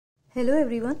Hello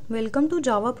everyone, welcome to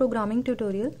Java programming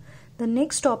tutorial. The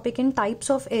next topic in types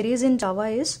of arrays in Java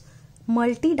is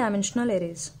multi-dimensional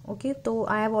arrays. Okay, तो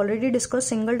I have already discussed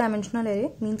single dimensional array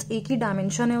means एक ही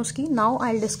dimension है उसकी. Now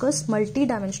I'll discuss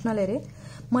multi-dimensional array.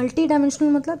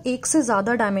 Multi-dimensional मतलब एक से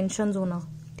ज़्यादा dimensions होना.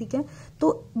 ठीक है,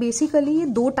 तो basically ये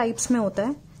दो types में होता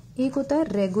है. एक होता है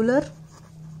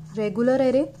regular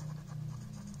array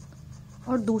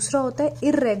और दूसरा होता है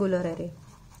irregular array.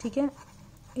 ठीक है,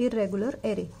 irregular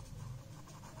array.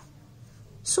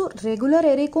 So regular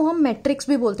array को हम मैट्रिक्स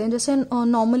भी बोलते हैं. जैसे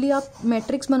नॉर्मली आप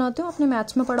मैट्रिक्स बनाते हो, आपने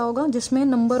मैथ्स में पढ़ा होगा, जिसमें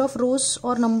नंबर ऑफ रोज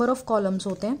और नंबर ऑफ कॉलम्स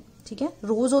होते हैं. ठीक है,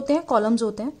 रोज होते हैं, कॉलम्स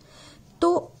होते हैं,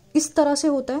 तो इस तरह से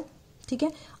होता है. ठीक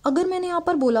है, अगर मैंने यहाँ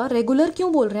पर बोला रेगुलर,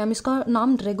 क्यों बोल रहे हैं हम, इसका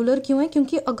नाम रेगुलर क्यों है,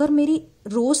 क्योंकि अगर मेरी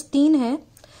रोज 3 है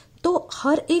तो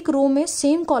हर एक रो में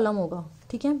सेम कॉलम होगा.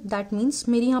 ठीक है, दैट मीन्स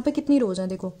मेरी यहाँ पे कितनी रोज है,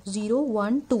 देखो 0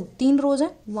 1 2 3 रोज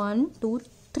है, 1 2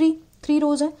 3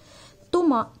 रोज है. तो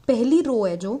पहली रो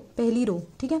है, जो पहली रो,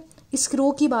 ठीक है, इस रो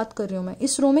की बात कर रही हूं मैं.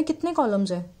 इस रो में कितने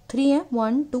कॉलम्स है, 3 है,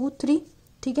 1 2 3.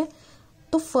 ठीक है,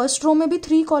 तो फर्स्ट रो में भी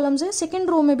 3 कॉलम्स है, सेकेंड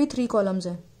रो में भी 3 कॉलम्स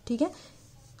है. ठीक है,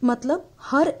 मतलब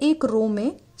हर एक रो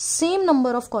में सेम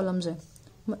नंबर ऑफ कॉलम्स है.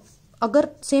 अगर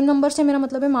सेम नंबर से मेरा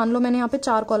मतलब है, मान लो मैंने यहाँ पे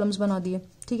 4 कॉलम्स बना दिए.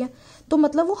 ठीक है, तो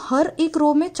मतलब वो हर एक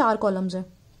रो में 4 कॉलम्स है.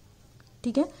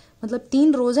 ठीक है, मतलब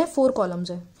 3 रोज है, 4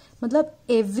 कॉलम्स है, मतलब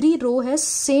एवरी रो है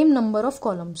सेम नंबर ऑफ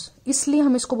कॉलम्स. इसलिए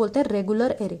हम इसको बोलते हैं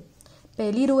रेगुलर एरे.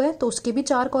 पहली रो है तो उसके भी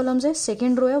 4 कॉलम्स है,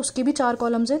 सेकेंड रो है उसके भी 4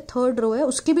 कॉलम्स है, थर्ड रो है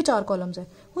उसके भी 4 कॉलम्स है.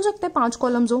 हो सकता है 5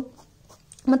 कॉलम्स हो,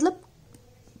 मतलब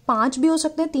 5 भी हो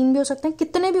सकते हैं, 3 भी हो सकते हैं,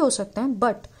 कितने भी हो सकते हैं,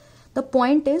 but the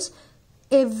point is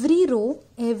every row,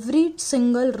 every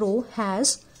single row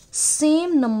has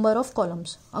same number of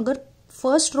columns. अगर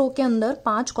फर्स्ट रो के अंदर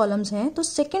 5 कॉलम्स हैं तो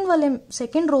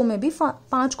सेकेंड रो में भी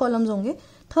 5 कॉलम्स होंगे,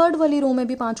 थर्ड वाली रो में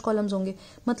भी 5 कॉलम्स होंगे.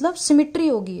 मतलब सिमिट्री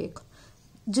होगी एक,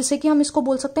 जिसे कि हम इसको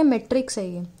बोल सकते हैं मैट्रिक्स है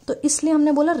ये. तो इसलिए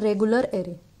हमने बोला regular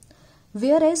array.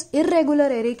 Where as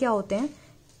irregular array क्या होते हैं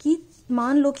कि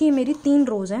मान लो कि ये मेरी 3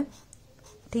 रोज हैं.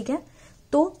 ठीक है,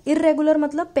 तो इररेगुलर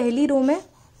मतलब पहली रो में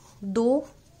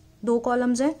दो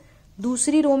कॉलम्स हैं,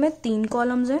 दूसरी रो में 3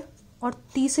 कॉलम्स हैं और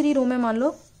तीसरी रो में मान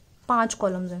लो 5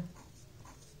 कॉलम्स हैं.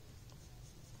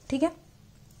 ठीक है,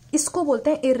 इसको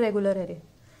बोलते हैं irregular array.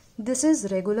 This is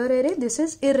regular array, this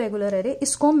is irregular array.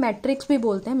 इसको हम मैट्रिक्स भी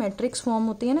बोलते हैं. मैट्रिक्स फॉर्म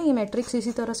होती है ना, ये मैट्रिक्स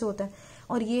इसी तरह से होता है.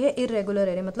 और ये है इररेगुलर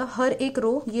एरे, मतलब हर एक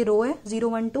रो, ये रो है 0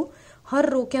 1 2, हर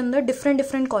रो के अंदर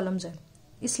डिफरेंट कॉलम्स है,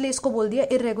 इसलिए इसको बोल दिया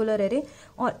इररेगुलर एरे.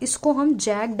 और इसको हम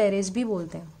जैग्ड एरेज भी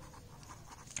बोलते हैं,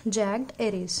 जैग्ड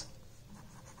एरेज.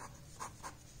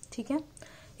 ठीक है,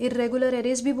 इररेगुलर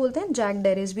एरेज भी बोलते हैं, जैग्ड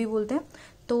एरेज भी बोलते हैं.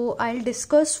 तो I will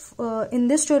discuss in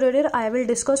this tutorial, I will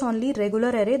discuss only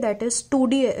regular array, that is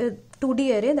 2D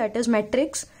array, that is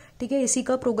matrix. ठीक है, इसी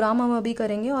का प्रोग्राम हम अभी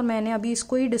करेंगे और मैंने अभी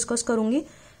इसको ही डिस्कस करूंगी.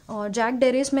 और जैग्ड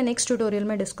एरेज मैं नेक्स्ट ट्यूटोरियल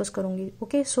में डिस्कस करूंगी.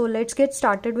 Okay, so let's get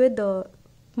started with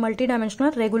multi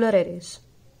dimensional regular arrays.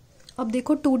 अब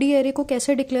देखो 2D एरे को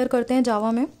कैसे डिक्लेयर करते हैं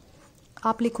जावा में.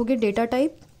 आप लिखोगे डेटा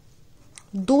टाइप,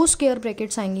 2 स्क्वायर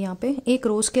ब्रैकेट्स आएंगे यहाँ पे, एक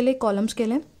रोज के लिए, कॉलम्स के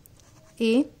लिए,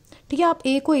 ए. ठीक है, आप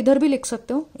ए को इधर भी लिख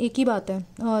सकते हो, एक ही बात है.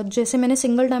 जैसे मैंने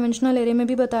सिंगल डायमेंशनल एरे में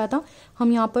भी बताया था,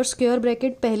 हम यहाँ पर स्क्वायर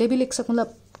ब्रैकेट पहले भी लिख सकते,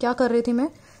 मतलब क्या कर रही थी मैं,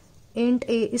 इंट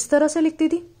ए इस तरह से लिखती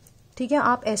थी. ठीक है,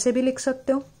 आप ऐसे भी लिख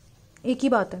सकते हो, एक ही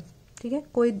बात है. ठीक है,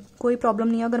 कोई प्रॉब्लम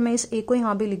नहीं है अगर मैं इस ए को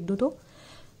यहाँ भी लिख दूँ तो.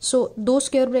 सो 2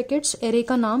 स्क्वायर ब्रैकेट्स, एरे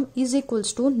का नाम इज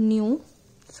इक्वल्स टू न्यू.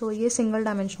 सो ये सिंगल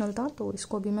डायमेंशनल था तो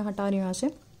इसको भी मैं हटा रही हूँ यहाँ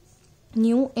से,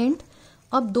 न्यू इंट.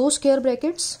 अब 2 स्क्वायर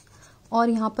ब्रैकेट्स और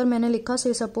यहाँ पर मैंने लिखा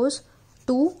से सपोज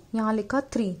 2, यहाँ लिखा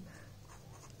 3.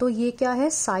 तो ये क्या है,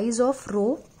 size of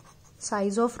row,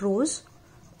 size of रोज,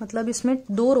 मतलब इसमें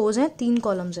 2 रोज हैं, 3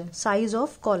 कॉलम्स हैं, साइज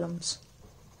ऑफ कॉलम्स.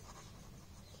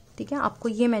 ठीक है, आपको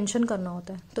ये मेंशन करना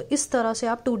होता है. तो इस तरह से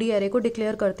आप 2D एरे को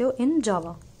डिक्लेयर करते हो इन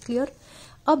जावा. क्लियर.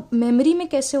 अब मेमोरी में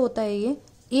कैसे होता है ये,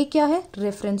 ए क्या है,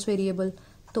 रेफरेंस वेरिएबल.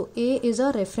 तो ए इज अ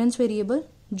रेफरेंस वेरिएबल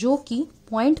जो कि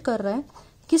पॉइंट कर रहा है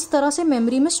किस तरह से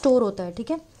मेमोरी में स्टोर होता है.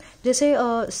 ठीक है, जैसे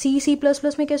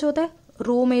C++ में कैसे होता है,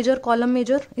 रो मेजर कॉलम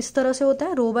मेजर, इस तरह से होता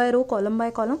है, रो bye row, column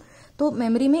by column. तो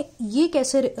मेमोरी में ये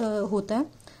कैसे होता है,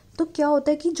 तो क्या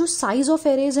होता है कि जो साइज ऑफ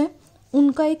एरेज हैं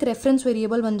उनका एक रेफरेंस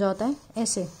वेरिएबल बन जाता है.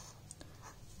 ऐसे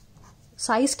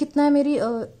साइज कितना है मेरी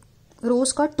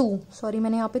रोज का, 2, सॉरी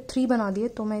मैंने यहाँ पे 3 बना दिए,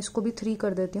 तो मैं इसको भी 3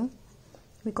 कर देती हूँ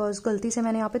बिकॉज गलती से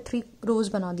मैंने यहाँ पे 3 रोज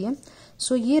बना दिए.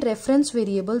 सो ये रेफरेंस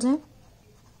वेरिएबल्स हैं,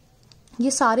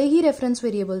 ये सारे ही रेफरेंस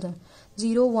वेरिएबल्स हैं,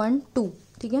 0 1 2.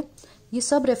 ठीक है, ये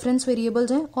सब रेफरेंस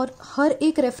वेरिएबल्स हैं और हर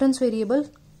एक रेफरेंस वेरिएबल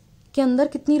के अंदर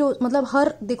कितनी रोज, मतलब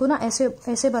हर, देखो ना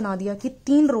ऐसे बना दिया कि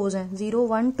 3 रोज हैं, 0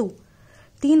 1 2,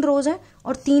 3 रोज हैं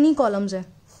और 3 ही कॉलम्स हैं.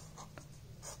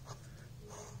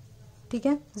 ठीक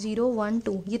है, 0 1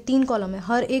 2 ये 3 कॉलम है,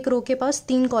 हर एक रो के पास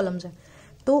 3 कॉलम्स है।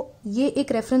 तो ये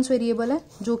एक रेफरेंस वेरिएबल है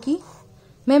जो कि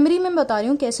मेमोरी में बता रही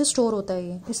हूँ कैसे स्टोर होता है।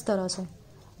 ये इस तरह से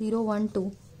 0 1 2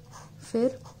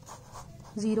 फिर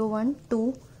 0 1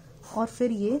 2 और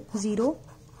फिर ये 0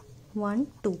 1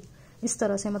 2 इस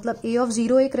तरह से। मतलब a ऑफ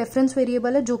 0 एक रेफरेंस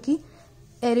वेरिएबल है जो कि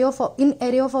एरे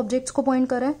ऑफ ऑब्जेक्ट्स को पॉइंट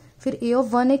कर रहा है। फिर a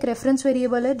ऑफ 1 एक रेफरेंस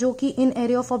वेरिएबल है जो कि इन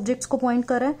एरे ऑफ ऑब्जेक्ट्स को पॉइंट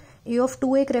कर रहा है। a ऑफ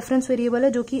 2 एक रेफरेंस वेरिएबल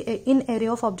है जो कि इन एरे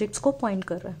ऑफ ऑब्जेक्ट्स को पॉइंट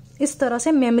कर रहा है। इस तरह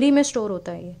से मेमोरी में स्टोर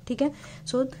होता है ये, ठीक है।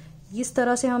 सो इस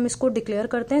तरह से हम इसको डिक्लेयर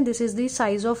करते हैं, this is the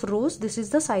size of rose, this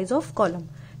is the size of column,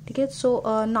 ठीक है। So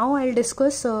now I will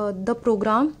discuss the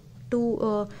programme to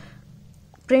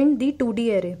print the 2D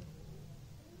array.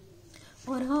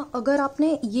 और हाँ, अगर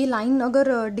आपने ये लाइन अगर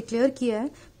डिक्लेयर किया है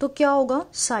तो क्या होगा,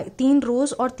 3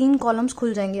 रोज और 3 कॉलम्स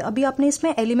खुल जाएंगे। अभी आपने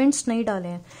इसमें एलिमेंट्स नहीं डाले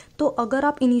हैं, तो अगर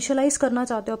आप इनिशियलाइज करना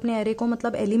चाहते हो अपने एरे को,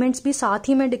 मतलब एलिमेंट्स भी साथ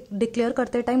ही में डिक्लेयर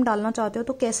करते टाइम डालना चाहते हो,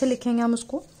 तो कैसे लिखेंगे हम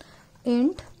उसको,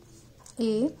 इंट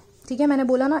ए, ठीक है, मैंने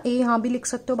बोला ना ए यहाँ भी लिख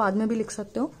सकते हो, बाद में भी लिख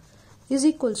सकते हो, इज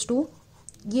इक्वल्स टू,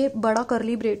 ये बड़ा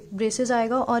करली ब्रेसेस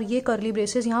आएगा और ये करली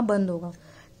ब्रेसेस यहाँ बंद होगा,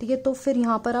 ठीक है। तो फिर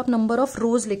यहाँ पर आप नंबर ऑफ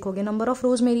रोज लिखोगे, नंबर ऑफ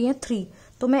रोज मेरी है 3,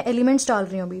 तो मैं एलिमेंट्स डाल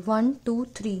रही हूँ अभी 1 2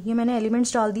 3, ये मैंने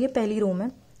एलिमेंट्स डाल दिए पहली रो में,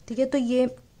 ठीक है। तो ये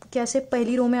कैसे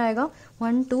पहली रो में आएगा,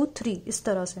 1 2 3 इस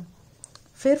तरह से।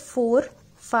 फिर 4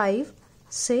 5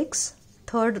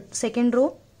 6 सेकेंड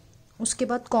रो, उसके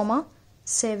बाद कॉमा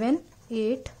 7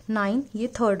 8 9 ये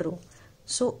थर्ड रो।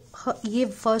 सो ये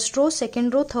first row,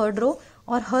 second row, third row,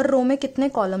 और हर रो में कितने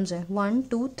कॉलम्स हैं, 1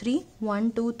 2 3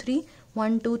 1 2 3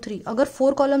 1 2 3। अगर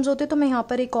 4 कॉलम्स होते तो मैं यहाँ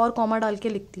पर एक और कॉमा डाल के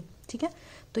लिखती, ठीक है।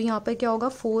 तो यहाँ पर क्या होगा,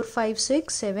 4 5 6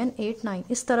 7 8 9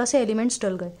 इस तरह से एलिमेंट्स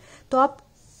डल गए। तो आप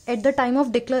at the time of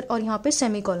declare, और यहाँ पे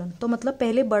सेमी कॉलन, तो मतलब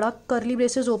पहले बड़ा करली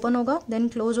ब्रेसेस ओपन होगा, देन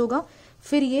क्लोज होगा,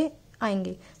 फिर ये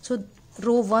आएंगे। सो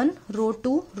रो 1 रो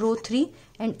 2 रो 3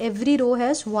 and every row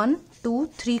has 1 2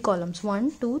 3 columns, 1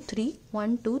 2 3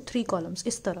 1 2 3 columns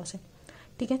इस तरह से,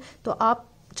 ठीक है। तो आप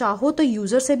चाहो तो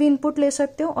यूजर से भी इनपुट ले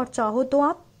सकते हो और चाहो तो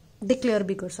आप डिक्लेयर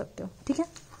भी कर सकते हो, ठीक है।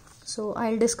 सो I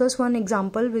will discuss one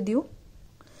example with you.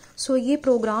 सो ये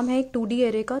प्रोग्राम है एक 2D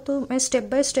एरे का, तो मैं स्टेप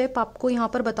बाय स्टेप आपको यहाँ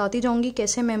पर बताती जाऊंगी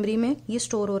कैसे मेमोरी में ये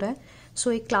स्टोर हो रहा है।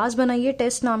 सो एक क्लास बनाइए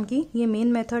टेस्ट नाम की, ये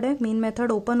मेन मेथड है, मेन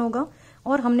मेथड ओपन होगा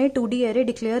और हमने 2D एरे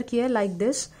डिक्लेयर किया है लाइक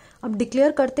दिस। अब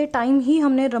डिक्लेयर करते टाइम ही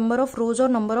हमने नंबर ऑफ रोज और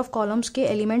नंबर ऑफ कॉलम्स के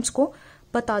एलिमेंट्स को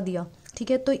बता दिया,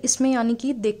 ठीक है। तो इसमें यानी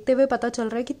कि देखते हुए पता चल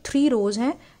रहा है कि 3 रोज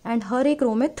हैं एंड हर एक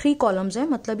रो में 3 कॉलम्स हैं,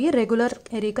 मतलब ये रेगुलर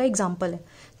एरे का एग्जांपल है।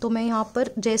 तो मैं यहाँ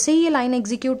पर जैसे ही ये लाइन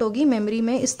एग्जीक्यूट होगी मेमोरी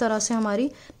में, इस तरह से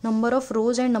हमारी number of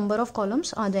rose and number of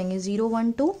columns आ जाएंगे, 0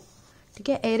 1 2, ठीक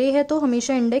है। एरे है तो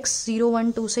हमेशा इंडेक्स 0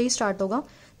 1 2 से ही स्टार्ट होगा,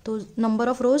 तो number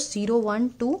of rose 0 1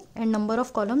 2 and number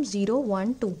of columns 0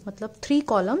 1 2, मतलब 3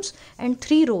 कॉलम्स एंड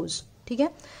 3 रोज, ठीक है।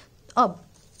 अब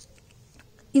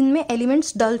इनमें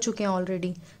एलिमेंट्स डल चुके हैं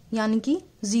ऑलरेडी, यानी कि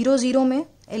 0 0 में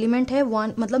एलिमेंट है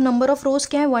 1, मतलब नंबर ऑफ रोज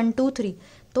क्या है 1 2 3,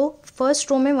 तो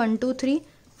फर्स्ट रो में 1 2 3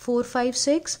 4 5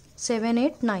 6 7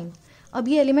 8 9। अब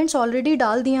ये एलिमेंट्स ऑलरेडी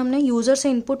डाल दिए हमने, यूजर से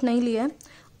इनपुट नहीं लिया है।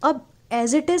 अब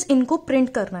एज इट इज इनको प्रिंट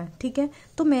करना है, ठीक है।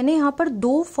 तो मैंने यहाँ पर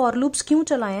 2 फॉर लूप्स क्यों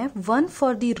चलाए हैं, 1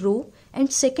 for the row and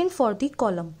second for the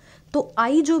column. तो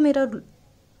आई जो मेरा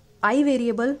आई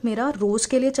वेरिएबल मेरा रोज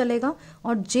के लिए चलेगा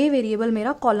और जे वेरिएबल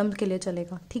मेरा कॉलम के लिए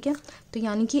चलेगा, ठीक है। तो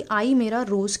यानी कि आई मेरा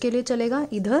रोज के लिए चलेगा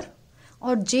इधर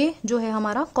और जे जो है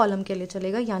हमारा कॉलम के लिए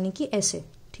चलेगा, यानी कि ऐसे,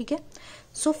 ठीक है।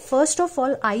 So first of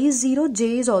all I is 0, J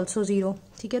is also 0,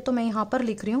 ठीक है। तो मैं यहाँ पर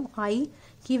लिख रही हूँ आई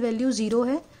की वैल्यू 0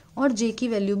 है और जे की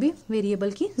वैल्यू भी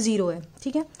वेरिएबल की 0 है,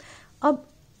 ठीक है। अब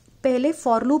पहले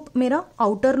फॉर लूप मेरा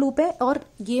आउटर लूप है और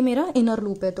ये मेरा इनर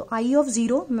लूप है, तो आई of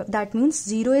 0 that means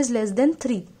 0 is less than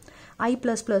 3, I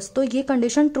plus plus, तो ये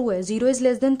कंडीशन ट्रू है, 0 इज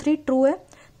लेस देन 3 ट्रू है।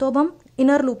 तो अब हम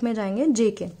इनर लूप में जाएंगे जे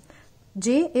के,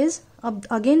 जे इज, अब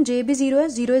अगेन जे भी 0 है,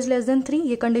 0 इज लेस देन 3,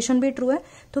 ये कंडीशन भी ट्रू है।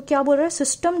 तो क्या बोल रहा है,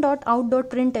 system dot out dot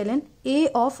print Elon A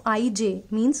of I J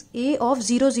means A of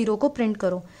 0 0 को प्रिंट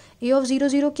करो। ए ऑफ 0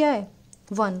 0 क्या है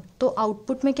 1, तो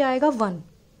आउटपुट में क्या आएगा 1।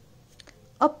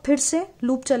 अब फिर से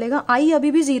लूप चलेगा, आई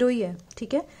अभी भी 0 ही है,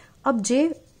 ठीक है। अब जे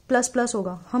प्लस प्लस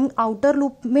होगा, हम आउटर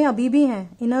लूप में अभी भी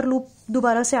हैं, इनर लूप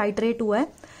दोबारा से आइटरेट हुआ है,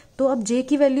 तो अब जे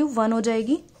की वैल्यू 1 हो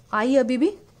जाएगी, आई अभी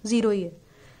भी 0 ही है।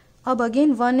 अब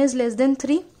अगेन 1 इज लेस देन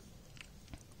 3,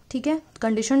 ठीक है,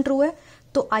 कंडीशन ट्रू है,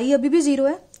 तो आई अभी भी 0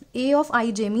 है। ए of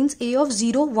I J means A of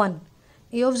 0 1,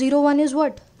 A of 0 1 is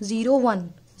what 0 1,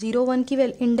 0 1 की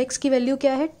इंडेक्स की वैल्यू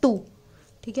क्या है 2,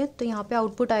 ठीक है। तो यहाँ पे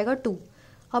आउटपुट आएगा 2।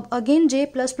 अब अगेन जे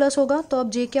प्लस प्लस होगा, तो अब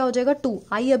जे क्या हो जाएगा 2,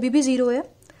 आई अभी भी 0 है,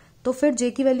 तो फिर जे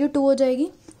की वैल्यू 2 हो जाएगी।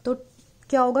 तो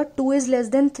क्या होगा 2 इज लेस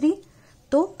देन 3,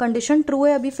 तो कंडीशन ट्रू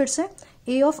है अभी फिर से,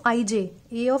 ए of I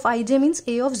J means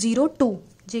A of 0 2,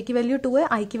 जे की वैल्यू 2 है,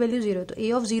 आई की वैल्यू 0 है, तो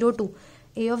ए ऑफ 0 2,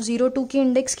 ए ऑफ 0 2 की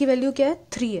इंडेक्स की वैल्यू क्या है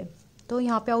 3 है, तो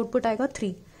यहाँ पे आउटपुट आएगा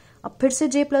 3। अब फिर से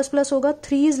जे प्लस प्लस होगा,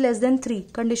 3 इज लेस देन 3,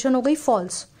 कंडीशन हो गई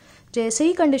फॉल्स। जैसे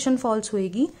ही कंडीशन फॉल्स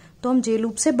होएगी तो हम जे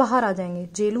लूप से बाहर आ जाएंगे,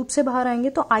 जे लूप से बाहर आएंगे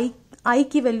तो आई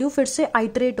की वैल्यू फिर से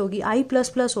आइटरेट होगी, आई प्लस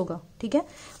प्लस होगा, ठीक है,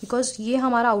 बिकॉज ये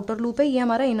हमारा आउटर लूप है, ये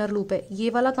हमारा इनर लूप है, ये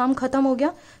वाला काम खत्म हो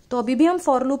गया। तो अभी भी हम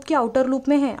फॉर लूप के आउटर लूप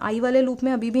में हैं, आई वाले लूप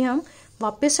में अभी भी हम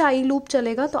वापस से आई लूप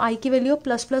चलेगा तो आई की वैल्यू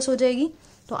प्लस प्लस हो जाएगी,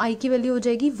 तो आई की वैल्यू हो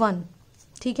जाएगी 1,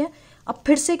 ठीक है। अब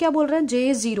फिर से क्या बोल रहे हैं,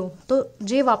 जे 0, तो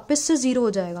जे वापस से 0 हो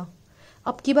जाएगा।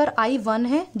 अब की बार आई 1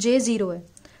 है, जे 0 है,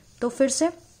 तो फिर से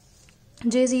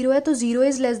जे 0 है तो 0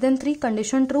 is less than 3,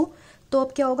 condition true. तो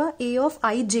अब क्या होगा, ए ऑफ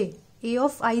आई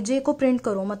जे को प्रिंट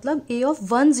करो, मतलब ए ऑफ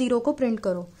 1 0 को प्रिंट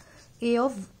करो। ए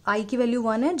ऑफ आई की वैल्यू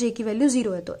 1 है, जे की वैल्यू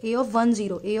 0 है, तो ए of 1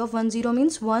 0, A of 1 0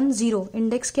 means 1 0,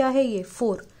 index क्या है ये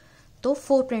 4, तो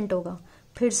 4 प्रिंट होगा।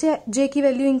 फिर से जे की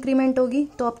वैल्यू इंक्रीमेंट होगी,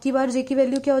 तो अब की बार जे की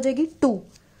वैल्यू क्या हो जाएगी 2,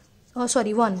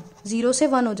 1, 0 से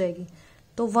 1 हो जाएगी,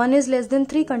 तो 1 is less than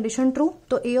 3, condition true.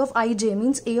 तो ए of I J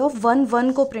means A of 1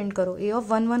 1 को प्रिंट करो, ए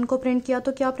ऑफ 1 1 को प्रिंट किया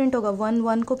तो क्या प्रिंट होगा, 1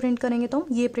 1 को प्रिंट करेंगे तो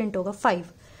ये प्रिंट होगा 5,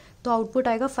 तो आउटपुट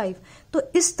आएगा 5। तो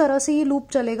इस तरह से ये लूप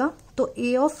चलेगा। तो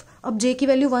ए ऑफ, अब जे की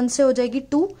वैल्यू 1 से हो जाएगी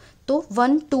 2, तो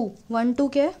 1 2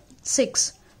 क्या है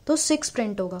 6, तो 6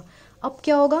 प्रिंट होगा। अब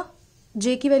क्या होगा,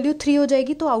 जे की वैल्यू 3 हो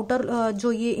जाएगी, तो आउटर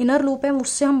जो ये इनर लूप है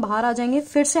उससे हम बाहर आ जाएंगे,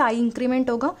 फिर से आई इंक्रीमेंट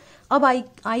होगा। अब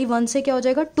आई 1 से क्या हो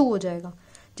जाएगा 2 हो जाएगा,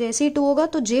 जैसे ही 2 होगा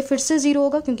तो जे फिर से 0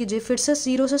 होगा, क्योंकि जे फिर से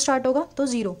 0 से स्टार्ट होगा, तो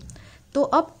 0। तो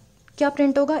अब क्या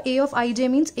प्रिंट होगा, ए of I J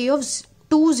means A of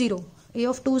 2 0, A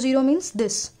of 2 0 means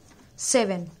this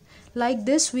 7, like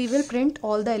this we will print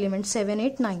all the element 7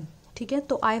 8 9, ठीक है।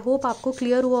 तो आई होप आपको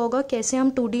क्लियर हुआ होगा कैसे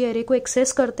हम 2D एरे को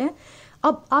एक्सेस करते हैं।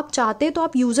 अब आप चाहते तो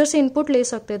आप यूजर से इनपुट ले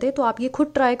सकते थे, तो आप ये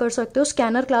खुद ट्राई कर सकते हो।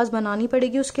 स्कैनर क्लास बनानी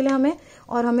पड़ेगी उसके लिए हमें,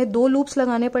 और हमें 2 लूप्स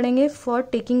लगाने पड़ेंगे for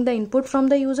taking the input from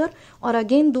the user, और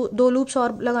अगेन 2 लूप्स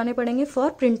और लगाने पड़ेंगे for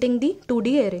printing the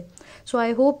 2D array. So I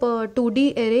hope 2D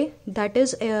array, that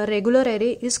is a regular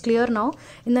array, is clear now.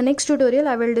 In the next tutorial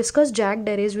I will discuss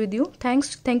jagged arrays with you.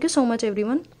 Thank you so much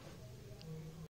everyone.